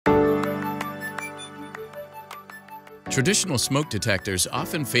Traditional smoke detectors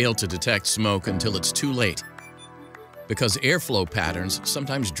often fail to detect smoke until it's too late, because airflow patterns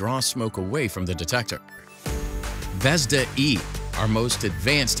sometimes draw smoke away from the detector. VESDA-E, our most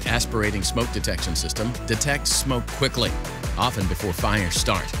advanced aspirating smoke detection system, detects smoke quickly, often before fires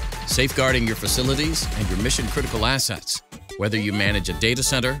start, safeguarding your facilities and your mission-critical assets. Whether you manage a data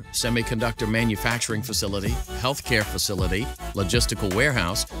center, semiconductor manufacturing facility, healthcare facility, logistical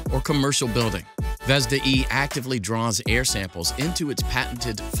warehouse, or commercial building, VESDA-E actively draws air samples into its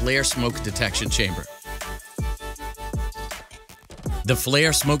patented flare smoke detection chamber. The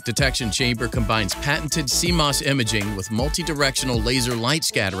flare smoke detection chamber combines patented CMOS imaging with multi-directional laser light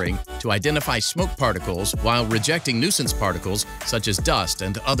scattering to identify smoke particles while rejecting nuisance particles such as dust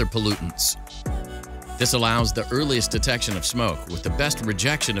and other pollutants. This allows the earliest detection of smoke with the best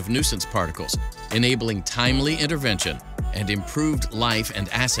rejection of nuisance particles, enabling timely intervention and improved life and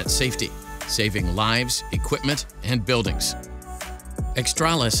asset safety, saving lives, equipment, and buildings.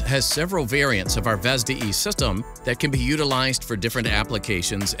 Xtralis has several variants of our VESDA-E system that can be utilized for different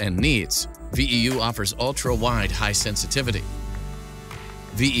applications and needs. VEU offers ultra-wide high sensitivity.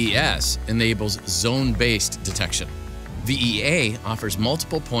 VES enables zone-based detection. VEA offers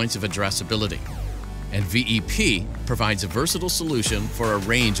multiple points of addressability. And VEP provides a versatile solution for a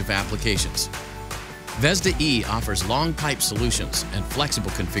range of applications. VESDA-E offers long pipe solutions and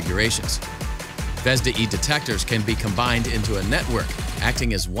flexible configurations. VESDA-E detectors can be combined into a network,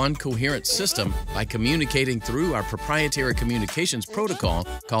 acting as one coherent system by communicating through our proprietary communications protocol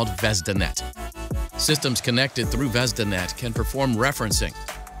called VESDA-Net. Systems connected through VESDA-Net can perform referencing.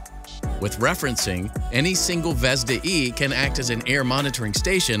 With referencing, any single VESDA-E can act as an air monitoring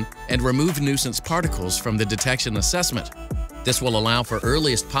station and remove nuisance particles from the detection assessment. This will allow for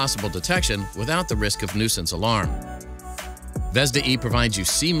earliest possible detection without the risk of nuisance alarm. VESDA-E provides you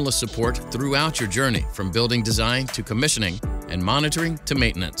seamless support throughout your journey, from building design to commissioning and monitoring to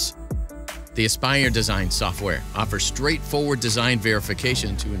maintenance. The Aspire Design software offers straightforward design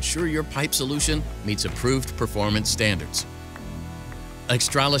verification to ensure your pipe solution meets approved performance standards.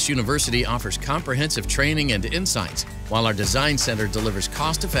 Xtralis University offers comprehensive training and insights, while our Design Center delivers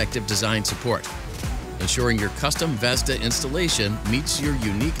cost-effective design support, ensuring your custom VESDA installation meets your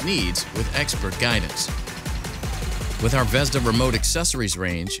unique needs with expert guidance. With our VESDA remote accessories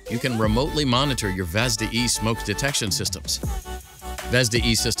range, you can remotely monitor your VESDA-E smoke detection systems.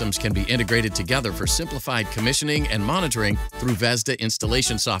 VESDA-E systems can be integrated together for simplified commissioning and monitoring through VESDA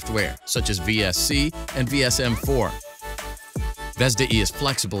installation software, such as VSC and VSM4. VESDA-E is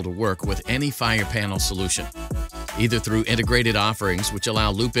flexible to work with any fire panel solution, either through integrated offerings which allow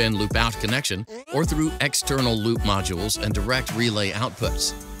loop-in, loop-out connection, or through external loop modules and direct relay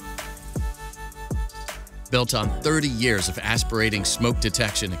outputs. Built on 30 years of aspirating smoke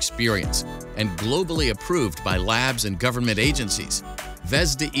detection experience and globally approved by labs and government agencies,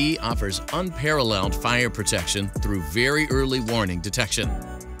 VESDA-E offers unparalleled fire protection through very early warning detection.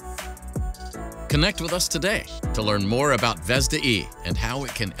 Connect with us today to learn more about VESDA-E and how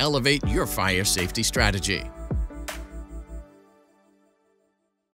it can elevate your fire safety strategy.